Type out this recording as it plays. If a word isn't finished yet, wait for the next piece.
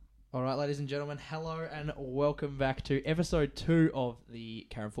All right, ladies and gentlemen, hello and welcome back to episode 2 of the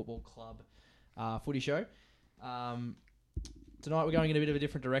Karen Football Club footy show. Tonight we're going in a bit of a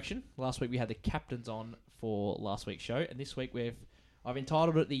different direction. Last week we had the captains on for last week's show, and this week I've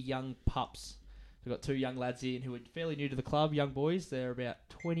entitled it the Young Pups. We've got 2 young lads in who are fairly new to the club, young boys. They're about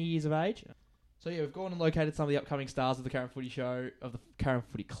 20 years of age. So yeah, we've gone and located some of the upcoming stars of the Karen Footy show, of the Karen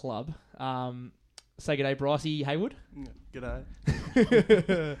Footy Club. Say g'day, Brycey Haywood. G'day.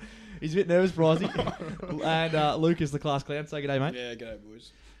 He's a bit nervous, Brycey. And Lucas, the class clown. Say g'day, mate. Yeah, g'day,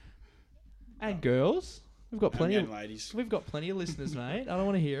 boys. And girls. We've got plenty And of ladies. We've got plenty of listeners, mate. I don't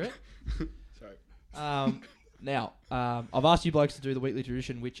want to hear it. Sorry. Now, I've asked you blokes to do the weekly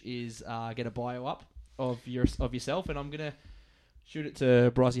tradition, which is get a bio up of yourself, and I'm gonna shoot it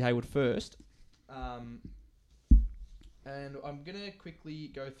to Brycey Haywood first. And I'm gonna quickly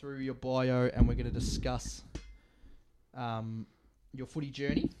go through your bio, and we're gonna discuss your footy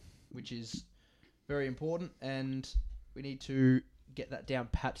journey, which is very important, and we need to get that down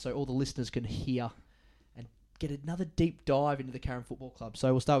pat so all the listeners can hear and get another deep dive into the Karen Football Club.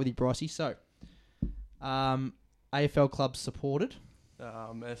 So we'll start with you, Brycey. So, AFL clubs supported.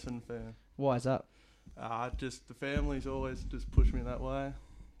 Essendon fan. Why is that? Just the family's always just pushed me that way.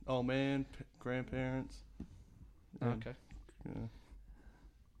 Old man, grandparents. and, Okay. Yeah.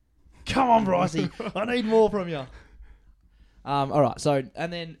 Come on, Brycey. I need more from you. All right. So,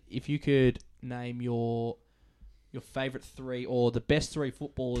 and then if you could name your favourite 3 or the best 3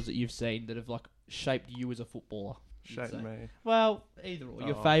 footballers that you've seen that have like shaped you as a footballer. you'd Shaped say. me. Well, either or.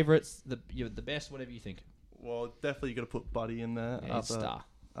 Your Oh. favourites, the best, whatever you think. Well, definitely got to put Buddy in there Yeah, he's a star.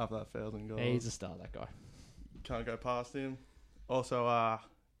 after that 1,000 goals. He's a star, that guy. Can't go past him. Also,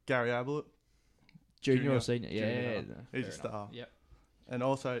 Gary Ablett. Junior or senior? Junior. Yeah. He's fair a star. enough. Yep. And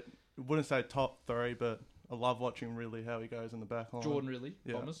also, wouldn't say top 3, but I love watching really how he goes in the back line. Jordan Ridley,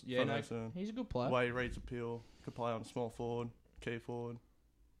 Yeah, Bombers. Yeah, from no, Essendon. he's a good player. Way he reads appeal. Could play on small forward, key forward.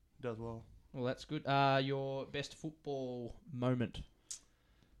 Does well. Well, that's good. Your best football moment?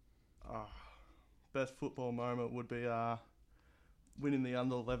 Best football moment would be winning the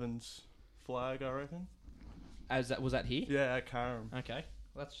under-11s flag, I reckon. Was that here? Yeah, at Carrum. Okay,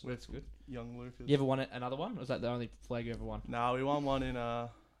 that's good. Young Lucas. You ever won another one? Or was that the only flag you ever won? No, we won one in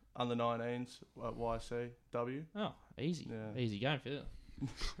under-19s at YCW. Oh, easy. Yeah. Easy game for you.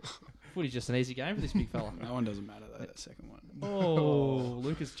 Footy's just an easy game for this big fella. That one doesn't matter, though, that second one. Oh,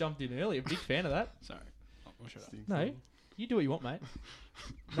 Lucas jumped in early. A big fan of that. Sorry. I'll shut up. Stinks. No, you do what you want, mate.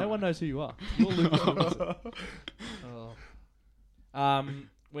 No one knows who you are. You're Lucas Wilkinson. Oh.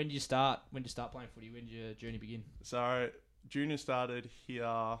 When did you start playing footy? When did your journey begin? So, junior started here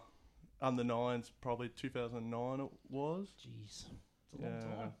under-9s, probably 2009 it was. Jeez, it's a long Yeah.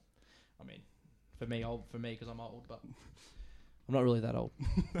 time. I mean, for me because I'm old, but I'm not really that old.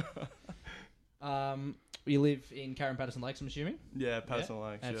 You live in Karen Patterson Lakes, I'm assuming. Yeah, Patterson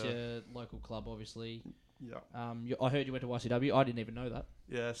Lakes, That's yeah. your local club, obviously. Yeah. I heard you went to YCW. I didn't even know that.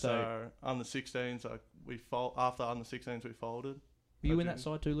 Yeah, so under-16s, after under-16s we folded. Were you in that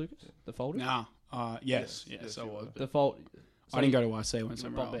side too, Lucas? The folded? Nah. Yes, Yes, I you was. were. The fold. So I didn't go to YC, I went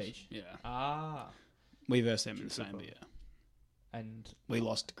somewhere Bob else. Beach? Yeah. Ah, We versed them in the Super. same year. and We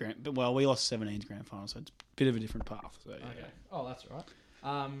lost we lost 17's grand final, so it's a bit of a different path. So, yeah. okay. Oh, that's all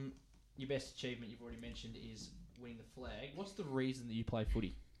right. Your best achievement you've already mentioned is winning the flag. What's the reason that you play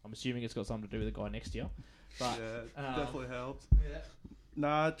footy? I'm assuming it's got something to do with the guy next to you. But Yeah, definitely helped. yeah.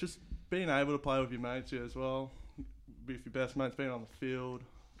 Nah, just being able to play with your mates here as well, with your best mates, being on the field,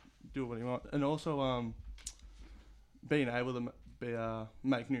 do what you want, and also being able to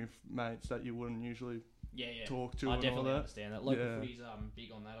make new mates that you wouldn't usually Yeah. talk to I and all definitely that. understand that. Local Yeah. footy's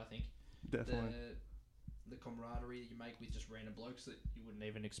big on that. I think Definitely. the camaraderie that you make with just random blokes that you wouldn't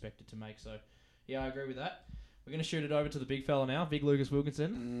even expect it to make. So yeah, I agree with that. We're going to shoot it over to the big fella now, Big Lucas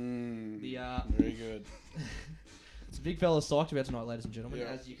Wilkinson. The Very good. It's a big fella psyched about tonight, ladies and gentlemen, Yeah.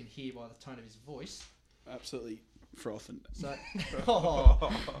 as you can hear by the tone of his voice. Absolutely frothing. So,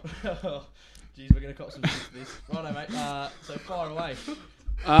 jeez, we're going to cop some shit for this. Righto, mate. So fire away.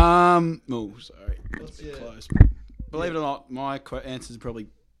 Oh, sorry. What's That's a bit your- close. Believe it or not, my answers are probably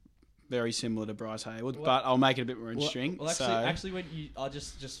very similar to Bryce Haywood, Well- but I'll make it a bit more interesting. Well, actually, when you,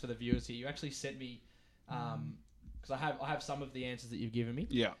 just for the viewers here, you actually sent me, because I have some of the answers that you've given me,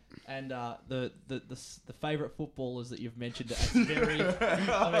 Yeah. and the favourite footballers that you've mentioned. It's very, Yeah,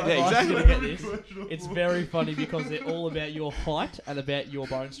 exactly. exactly. Get this. It's very funny because they're all about your height and about your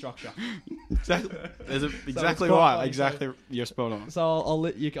bone structure. Exactly. Exactly quite right. funny, Exactly. You're spot on. So I'll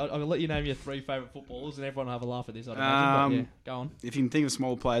let you name your 3 favourite footballers, and everyone will have a laugh at this. I'd imagine. But yeah, go on. If you can think of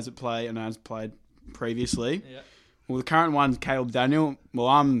small players that play and has played previously, Yeah. Well, the current one's Caleb Daniel. Well,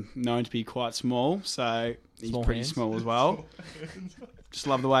 I'm known to be quite small, so he's Small pretty hands. small as well. Just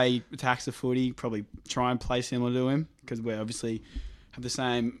love the way he attacks the footy. Probably try and play similar to him because we obviously have the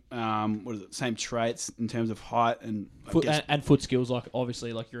same same traits in terms of height and I Foot, guess, and foot skills, like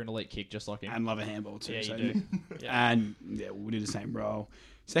obviously, like you're an elite kick, just like him. and love a handball too. Yeah, so you do. Yeah. And yeah, we'll do the same role.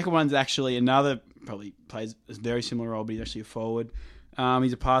 Second one's actually another, probably plays a very similar role, but he's actually a forward.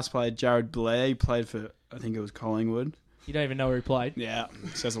 He's a pass player, Jared Blair. He played for, I think it was Collingwood. You don't even know where he played. Yeah,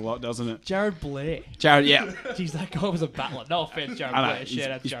 says a lot, doesn't it? Jared Blair. Jared, yeah. Jeez, that guy was a battler. No offense, Jared I know, Blair.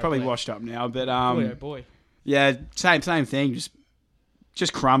 Shout out to he's Jared probably Blair. washed up now, but Boy, oh boy. yeah, same thing.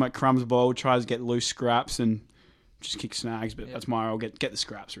 Just crumb it, crumbs the ball, tries to get loose scraps and just kick snags. But Yep. that's my role. Get the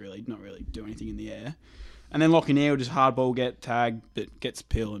scraps really, not really do anything in the air. And then Lockie Neal just hard ball, get tagged, but gets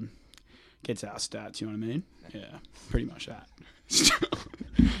pill and gets our stats. You know what I mean? Yeah, pretty much that.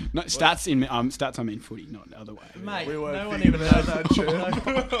 No, stats I mean footy, not the other way. Mate, We weren't no one thinking even about knows.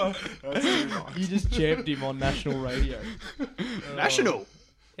 That's too much. You just champed him on national radio. National.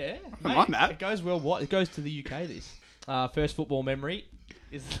 Yeah, I mate, like that. It goes worldwide. It goes to the UK. This first football memory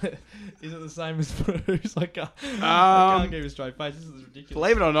is it the same as Bruce? I can't give a straight face. This is ridiculous.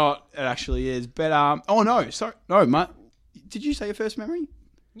 Believe it or not, it actually is. But oh no, sorry, no, mate. Did you say your first memory?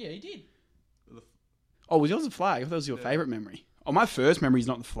 Yeah, he did. Oh, was yours the flag? I thought it was your favourite memory. Oh, my first memory is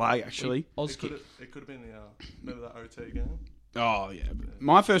not the flag actually. Oz It kick. could have been the remember that OT game. Oh yeah, but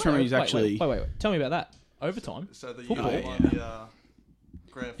my first memory is actually. Wait. Tell me about that. Overtime. So the Football? year we won the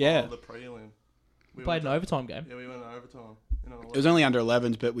grand final, Yeah. the prelim. We Played an went overtime game. to- Yeah, we went to overtime. It was only under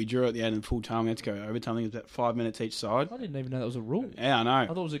 11s, but we drew at the end of full time. We had to go overtime. I think it was about 5 minutes each side. I didn't even know that was a rule. Yeah, I know. I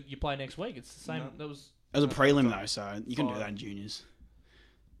thought it was you play next week. It's the same. No. That was. It was a prelim though, so you can do that in juniors.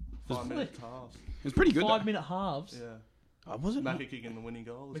 5-minute halves. It was pretty good. 5-minute halves. Yeah. Oh, was it? Mackie kicking the winning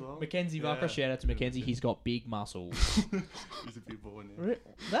goal as well. Mackenzie Barker, shout out to Mackenzie. He's got big muscles. He's a big boy now.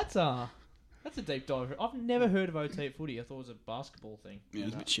 That's a deep dive. I've never heard of OT at footy. I thought it was a basketball thing. Yeah, it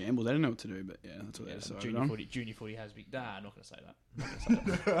was a bit shambles. They didn't know what to do, but yeah, that's what they decided junior on. footy. Junior footy has big. Nah, I'm not going to say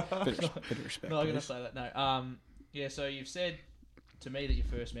that. Bit of respect. Not going to please. say that. No. Yeah. So you've said to me that your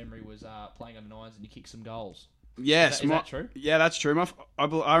first memory was playing under nines and you kicked some goals. Yes, Is that true? Yeah, that's true. I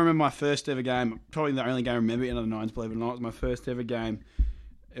remember my first ever game. Probably the only game I remember in under nines. Believe it or not, it was my first ever game.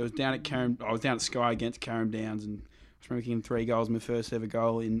 It was down at Carrum. I was down at Sky against Carrum Downs, and I remember kicking 3 goals. My first ever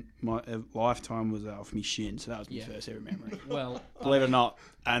goal in my lifetime was off my shin, so that was my first ever memory. Well, Believe it or not,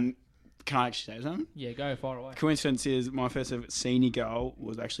 and can I actually say something? yeah, go far away. Coincidence is my first ever senior goal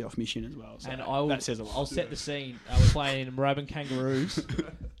was actually off my shin as well. So And that says a lot. I'll set the scene. We're playing in Moorabbin Kangaroos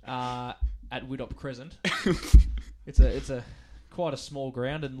at Widdop Crescent. It's a quite a small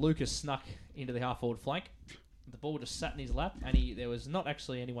ground, and Lucas snuck into the half forward flank. The ball just sat in his lap, and there was not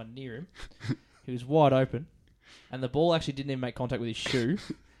actually anyone near him. He was wide open, and the ball actually didn't even make contact with his shoe.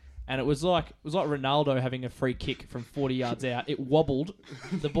 And it was like Ronaldo having a free kick from 40 yards out. It wobbled,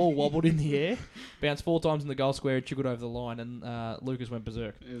 the ball wobbled in the air, bounced 4 times in the goal square, and trickled over the line, and Lucas went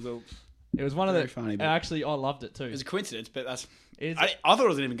berserk. It was one of Very the funny, but- Actually, I loved it too. It was a coincidence, but that's. It's, I thought it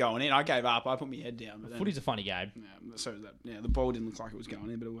wasn't even going in. I gave up. I put my head down. But then, footy's a funny game. yeah, so that. Yeah, the ball didn't look like it was going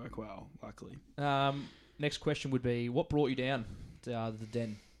in, but it worked well, luckily. Next question would be, what brought you down to the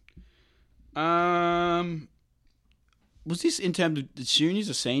Den? Was this in terms of the juniors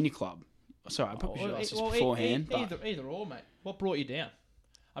or senior club? Sorry, I probably should have asked this beforehand. but Either or, mate. What brought you down?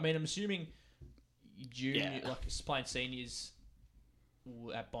 I mean, I'm assuming junior, Yeah. like playing seniors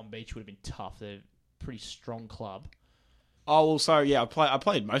at Bomb Beach would have been tough. They're a pretty strong club. oh well, so yeah, I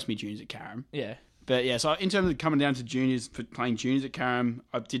played most of my juniors at Carrum. Yeah. But yeah, so in terms of coming down to juniors, for playing juniors at Carrum,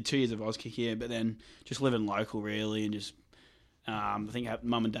 I did 2 years of Auskick here, but then just living local really, and just I think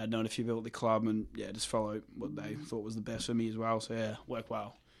mum and dad knowing a few people at the club, and yeah, just follow what they thought was the best for me as well. So yeah, worked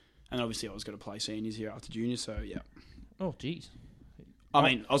well. And obviously, I was going to play seniors here after juniors, so yeah. Oh, jeez. I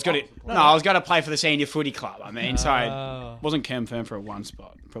mean, I was going to I was going to play for the senior footy club. I mean, so I Oh. wasn't confirmed for a 1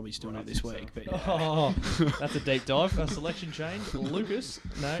 spot. Probably still not this week, but yeah. Oh, that's a deep dive. A selection change. Lucas.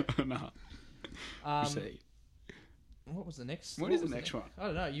 No. no. Um, See. what was the next? What what is was the next one? I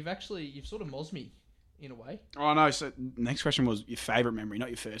don't know. You've sort of mozzed me in a way. Oh no. So next question was your favourite memory, not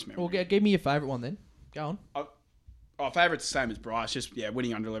your first memory. Well, give me your favourite one then. Go on. Favourite's the same as Bryce. Just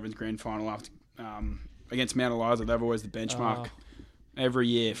winning under 11's grand final after against Mount Eliza. They're always the benchmark every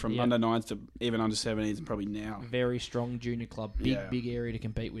year from Yeah. under 9s to even under 17s and probably now. Very strong junior club. Yeah. Big area to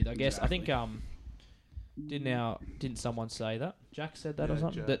compete with. I guess. I think didn't someone say that? Jack said that or Yeah,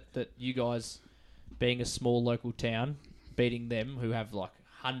 something? Jack. That you guys being a small local town beating them who have like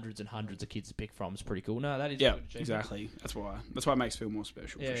hundreds and hundreds of kids to pick from. It's pretty cool. No, that is a Yeah, good achievement. exactly. That's why it makes it feel more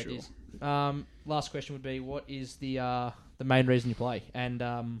special, Yeah, for sure. it is. Last question would be, what is the main reason you play, and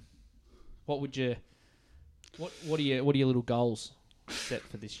what are your little goals set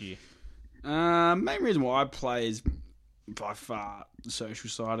for this year? Main reason why I play is by far the social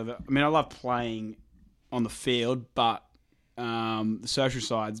side of it. I mean, I love playing on the field, but the social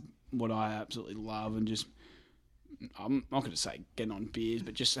side's what I absolutely love, and just I'm not going to say getting on beers,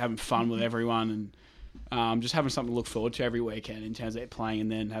 but just having fun with everyone, and just having something to look forward to every weekend in terms of playing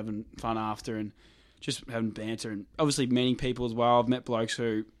and then having fun after, and just having banter, and obviously meeting people as well. I've met blokes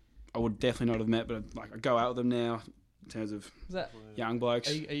who I would definitely not have met, but I go out with them now in terms of Is that? young blokes.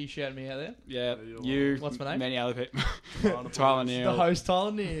 Are you shouting me out there? Yeah, Yeah, you. What's my name? Many other people. Tyler Tyler Neal. Neal. The host,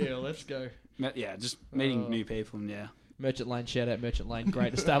 Tyler Neal. Let's go. Yeah, just meeting new people, and yeah. Merchant Lane, shout out Merchant Lane,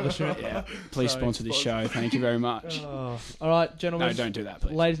 great establishment. Yeah, please So- sponsor this show. Thank you very much. Oh. All right, gentlemen. No, don't do that,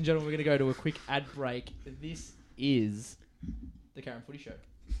 please. Ladies and gentlemen, we're going to go to a quick ad break. This is the Karen Footy Show.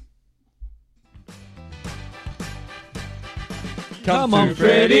 Come on,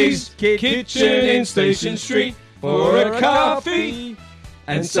 Freddy's Kitchen in Station Street for a coffee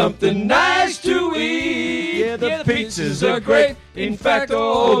and something nice to eat. Yeah, the pizzas are great. In fact,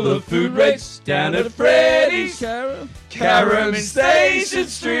 all the food rates down at Freddy's Caram Station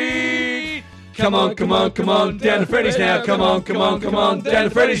Street. Come on, come on, come on, down to Freddy's now. Come on, come on, come on, down to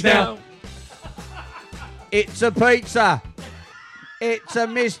Freddy's now. It's a pizza. It's a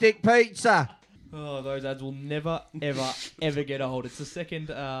Mystic Pizza. Oh, those ads will never, ever, ever get old. It's the second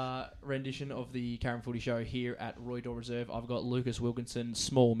rendition of the Karen Footy Show here at Roydor Reserve. I've got Lucas Wilkinson,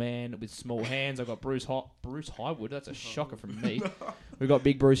 small man with small hands. I've got Bruce Highwood. That's a shocker from me. We've got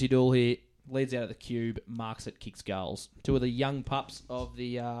Big Brucey Dool here. Leads out of the cube, marks it, kicks goals. Two of the young pups of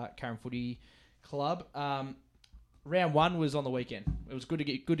the Karen Footy Club. Round one was on the weekend. It was good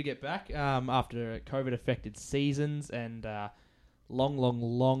to get back after COVID-affected seasons and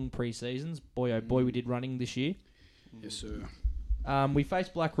long pre-seasons. Boy, oh boy, we did running this year. Yes, sir. We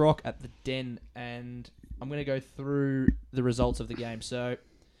faced Black Rock at the Den, and I'm going to go through the results of the game. So,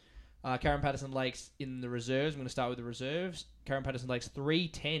 Karen Patterson Lakes in the reserves. I'm going to start with the reserves. Karen Patterson Lakes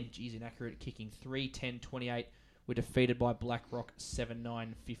 3-10. Geez, inaccurate kicking. 3-10-28. We're defeated by Black Rock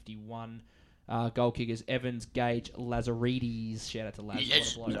 7-9-51. Goal kickers Evans, Gage, Lazaridis. Shout out to Laz.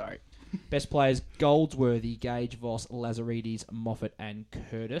 Yes. What a bloke. Sorry. Best players Goldsworthy, Gage, Voss, Lazaridis, Moffat, and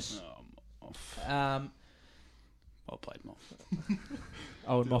Curtis. Well played, Moff.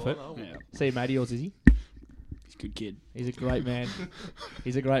 Owen Moffat. Yeah, See you, matey. Yours is he? he's a good kid. He's a great man.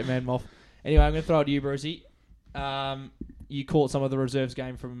 He's a great man, Moff. Anyway, I'm going to throw it to you, Brucey. You caught some of the reserves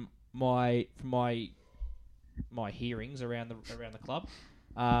game from my hearings around the club.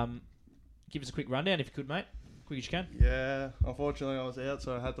 Give us a quick rundown if you could, mate. Quick as you can. Yeah, unfortunately I was out,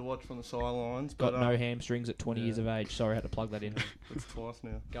 so I had to watch from the sidelines. Got But no hamstrings at 20 yeah. years of age. Sorry, I had to plug that in. It's twice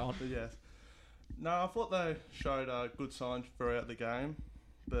now. Go on. But yes. No, I thought they showed good signs throughout the game,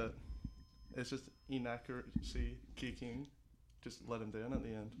 but it's just inaccuracy kicking. Just let them down at the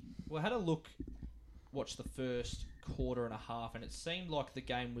end. Well, I had a watch the first quarter and a half, and it seemed like the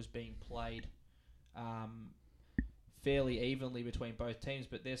game was being played fairly evenly between both teams,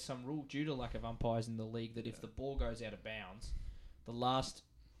 but there's some rule due to lack of umpires in the league that if the ball goes out of bounds, the last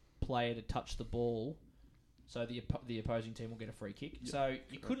player to touch the ball, so the opposing team will get a free kick. Yeah, So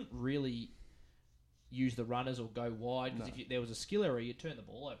you couldn't really use the runners or go wide, because if there was a skill error, you'd turn the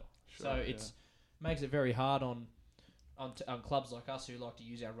ball over. Sure, So it's makes it very hard on clubs like us who like to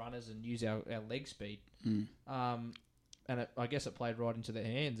use our runners and use our leg speed. And I guess it played right into their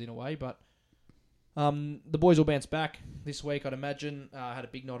hands in a way, but the boys will bounce back this week, I'd imagine. Had a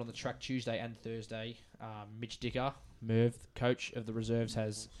big night on the track Tuesday and Thursday. Mitch Dicker, Merv, the coach of the reserves,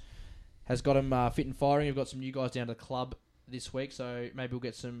 has got him fit and firing. We've got some new guys down to the club this week, so maybe we'll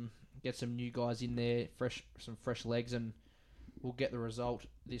get some new guys in there, some fresh legs, and we'll get the result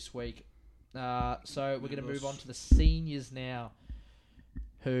this week. So we're going to move on to the seniors now,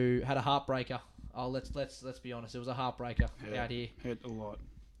 who had a heartbreaker. Oh, let's be honest, it was a heartbreaker out here. Hurt a lot.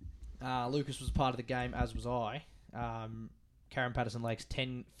 Lucas was part of the game, as was I. Karen Patterson Lakes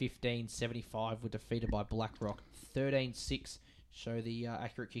 10-15-75 were defeated by Black Rock 13-6. Show the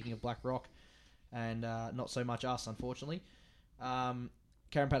accurate kicking of Black Rock, and not so much us, unfortunately. Karen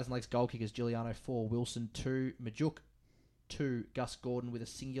Patterson Lakes goal kickers Giuliano 4, Wilson 2, Majuk 2, Gus Gordon with a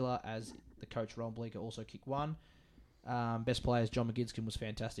singular, as the coach Ron Bleeker also kicked 1. Best players John McGidskin was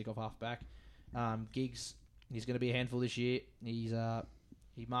fantastic off half back. Giggs, he's going to be a handful this year.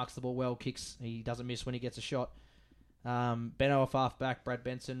 He marks the ball well, kicks. He doesn't miss when he gets a shot. Benno off half back, Brad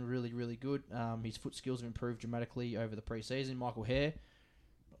Benson, really, really good. His foot skills have improved dramatically over the pre-season. Michael Hare,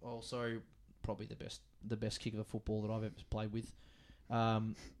 also probably the best kicker of football that I've ever played with.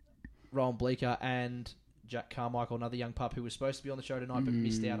 Rowan Bleeker and Jack Carmichael, another young pup who was supposed to be on the show tonight but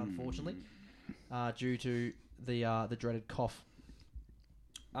missed out unfortunately due to the dreaded cough.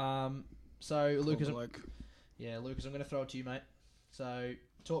 So Lucas, Lucas, I'm going to throw it to you, mate. So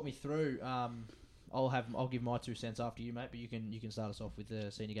talk me through. I'll give my 2 cents after you, mate. But you can start us off with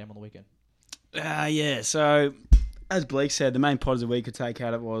the senior game on the weekend. So as Blake said, the main positive we could take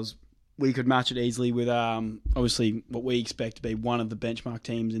out of it was we could match it easily with obviously what we expect to be one of the benchmark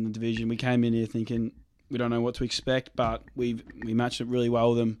teams in the division. We came in here thinking we don't know what to expect, but we matched it really well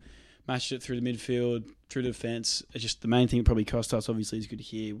with them. Matched it through the midfield, through the defence. It's just the main thing that probably cost us, obviously, is good to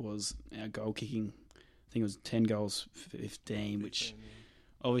hear, was our goal kicking. I think it was 10 goals, 15, which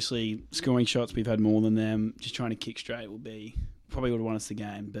obviously scoring shots, we've had more than them. Just trying to kick straight probably would have won us the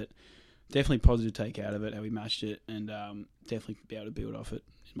game, but definitely positive take out of it, how we matched it, and definitely be able to build off it,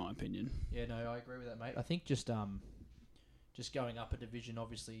 in my opinion. Yeah, no, I agree with that, mate. I think just going up a division,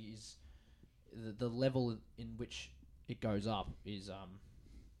 obviously, is the level in which it goes up is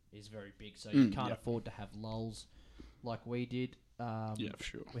very big. So you can't afford to have lulls like we did. For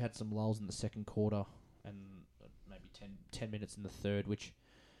sure. We had some lulls in the second quarter and maybe 10 minutes in the third, which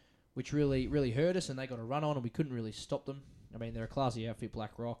really, really hurt us, and they got a run on, and we couldn't really stop them. I mean, they're a classy outfit,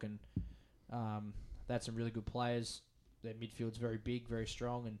 Black Rock, and they had some really good players. Their midfield's very big, very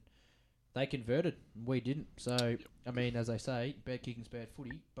strong, and they converted. We didn't. So, I mean, as they say, bad kicking's bad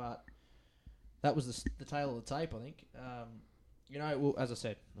footy, but that was the tail of the tape, I think. As I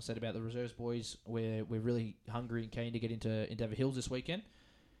said about the reserves boys, we're really hungry and keen to get into Endeavour Hills this weekend.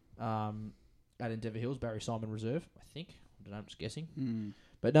 At Endeavour Hills, Barry Simon Reserve, I think. I don't know, I'm just guessing.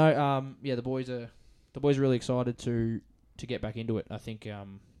 But no, the boys are really excited to get back into it. I think,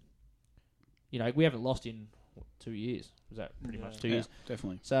 we haven't lost in 2 years. Was that pretty much 2 years?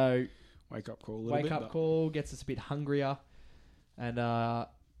 Definitely. So wake up call gets us a bit hungrier, and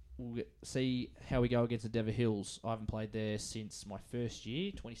we'll see how we go against Endeavour Hills. I haven't played there since my first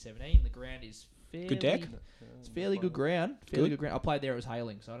year, 2017. The ground is fairly good deck. It's fairly good ground. Good ground. I played there. It was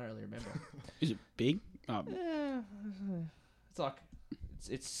hailing, so I don't really remember. Is it big? Yeah, it's like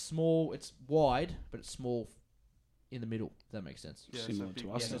it's small. It's wide, but it's small in the middle. If that makes sense. Yeah, Similar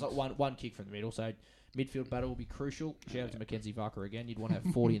to us. So it's like one kick from the middle. So midfield battle will be crucial. Shout out to Mackenzie Varker again. You'd want to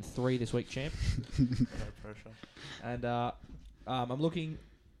have 40 and 3 this week, champ. No pressure. And I'm looking.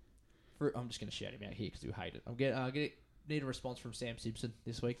 I'm just going to shout him out here because you hate it. I'm getting need a response from Sam Simpson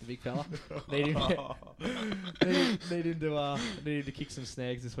this week, the big fella. need him to kick some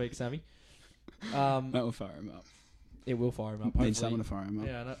snags this week, Sammy. That will fire him up. It will fire him up. Need someone to fire him up.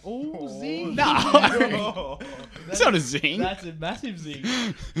 Yeah, no. Oh, zing! No, it's not a zing. That's a massive zing.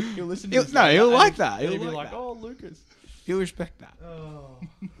 He'll listen. He'll like that. He'll be like, "Oh, Lucas." He'll respect that. Oh.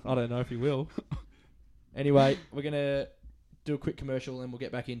 I don't know if he will. Anyway, we're gonna do a quick commercial, and we're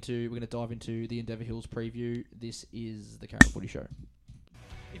gonna dive into the Endeavour Hills preview. This is the Karen Footy Show.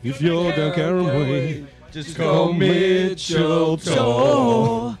 If you're down Karen Way, just call Mitchell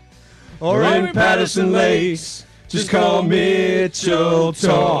Tor. Or in Patterson Lakes, just call Mitchell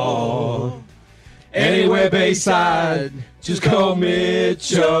Tor. Anywhere Bayside, just call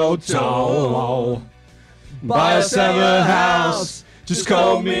Mitchell Tor. Buy or sell a house, just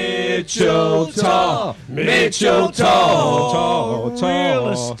call Mitchell Tor. Mitchell Tor. Real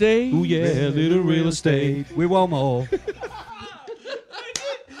estate. Ooh yeah, little real estate. We want more. We've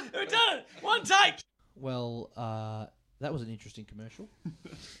done it. One take. Well, that was an interesting commercial.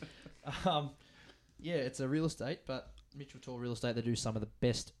 Yeah, it's a real estate, but Mitchell Tor Real Estate, they do some of the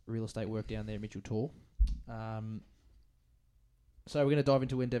best real estate work down there, Mitchell Tor. So we're going to dive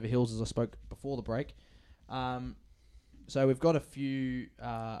into Endeavour Hills, as I spoke before the break. So we've got a few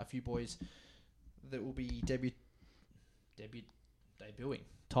boys that will be debuting.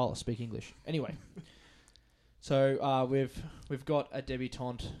 Tyler, speak English. Anyway, so we've got a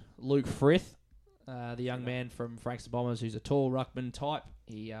debutant, Luke Frith, the young man from Frankston Bombers, who's a tall ruckman type.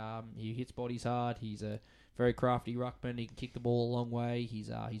 He hits bodies hard. He's a very crafty ruckman. He can kick the ball a long way. He's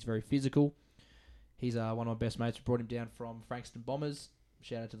very physical. He's one of my best mates. We brought him down from Frankston Bombers.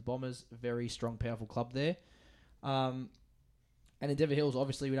 Shout out to the Bombers. Very strong, powerful club there. And Endeavour Hills,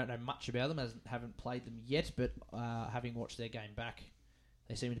 obviously, we don't know much about them, as haven't played them yet, but having watched their game back,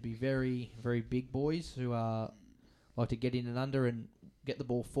 they seem to be very, very big boys who like to get in and under and get the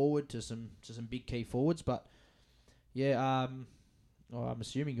ball forward to some big key forwards. But yeah, I'm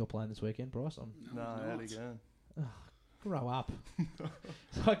assuming you're playing this weekend, Bryce. No, out again. Grow up.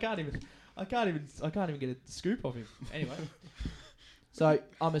 I can't even get a scoop of him. Anyway, so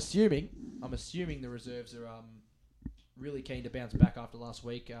I'm assuming the reserves are really keen to bounce back after last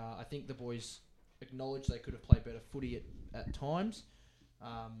week. I think the boys acknowledged they could have played better footy at times.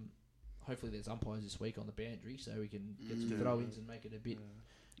 Hopefully there's umpires this week on the boundary so we can get some throw-ins and make it a bit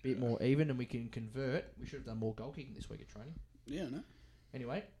more even and we can convert. We should have done more goal kicking this week at training. Yeah, no.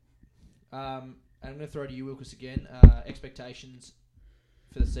 Anyway, I'm going to throw to you, Wilkes, again. Expectations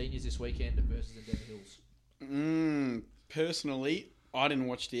for the seniors this weekend versus Endeavour Hills. Personally, I didn't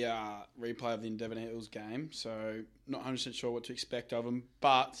watch the replay of the Endeavour Hills game, so not 100% sure what to expect of them.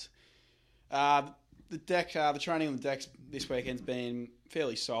 But the training on the decks this weekend's been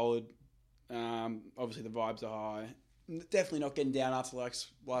fairly solid. Obviously, the vibes are high. Definitely not getting down after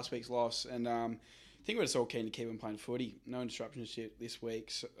last week's loss, and I think we're just all keen to keep on playing footy. No disruptions this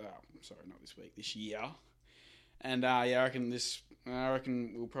week. This year. And I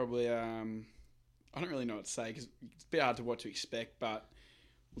reckon we'll probably. I don't really know what to say because it's a bit hard to what to expect, but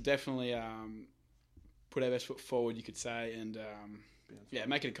we'll definitely put our best foot forward, you could say, and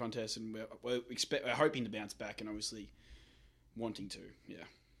make it a contest. And we're hoping to bounce back, and obviously wanting to, yeah.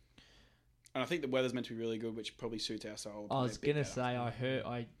 And I think the weather's meant to be really good, which probably suits our style. I was gonna say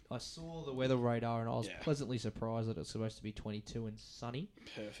I saw the weather radar and I was pleasantly surprised that it's supposed to be 22 and sunny.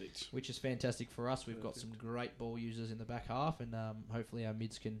 Perfect. Which is fantastic for us. We've got some great ball users in the back half, and hopefully our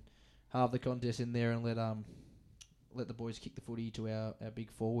mids can halve the contest in there and let the boys kick the footy to our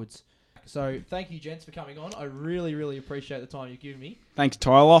big forwards. So thank you, gents, for coming on. I really, really appreciate the time you've given me. Thanks,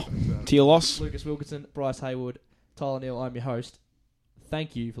 Tyler. Teolos. Lucas Wilkinson, Bryce Hayward, Tyler Neal. I'm your host.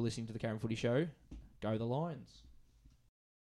 Thank you for listening to the Carrum Footy Show. Go the Lions.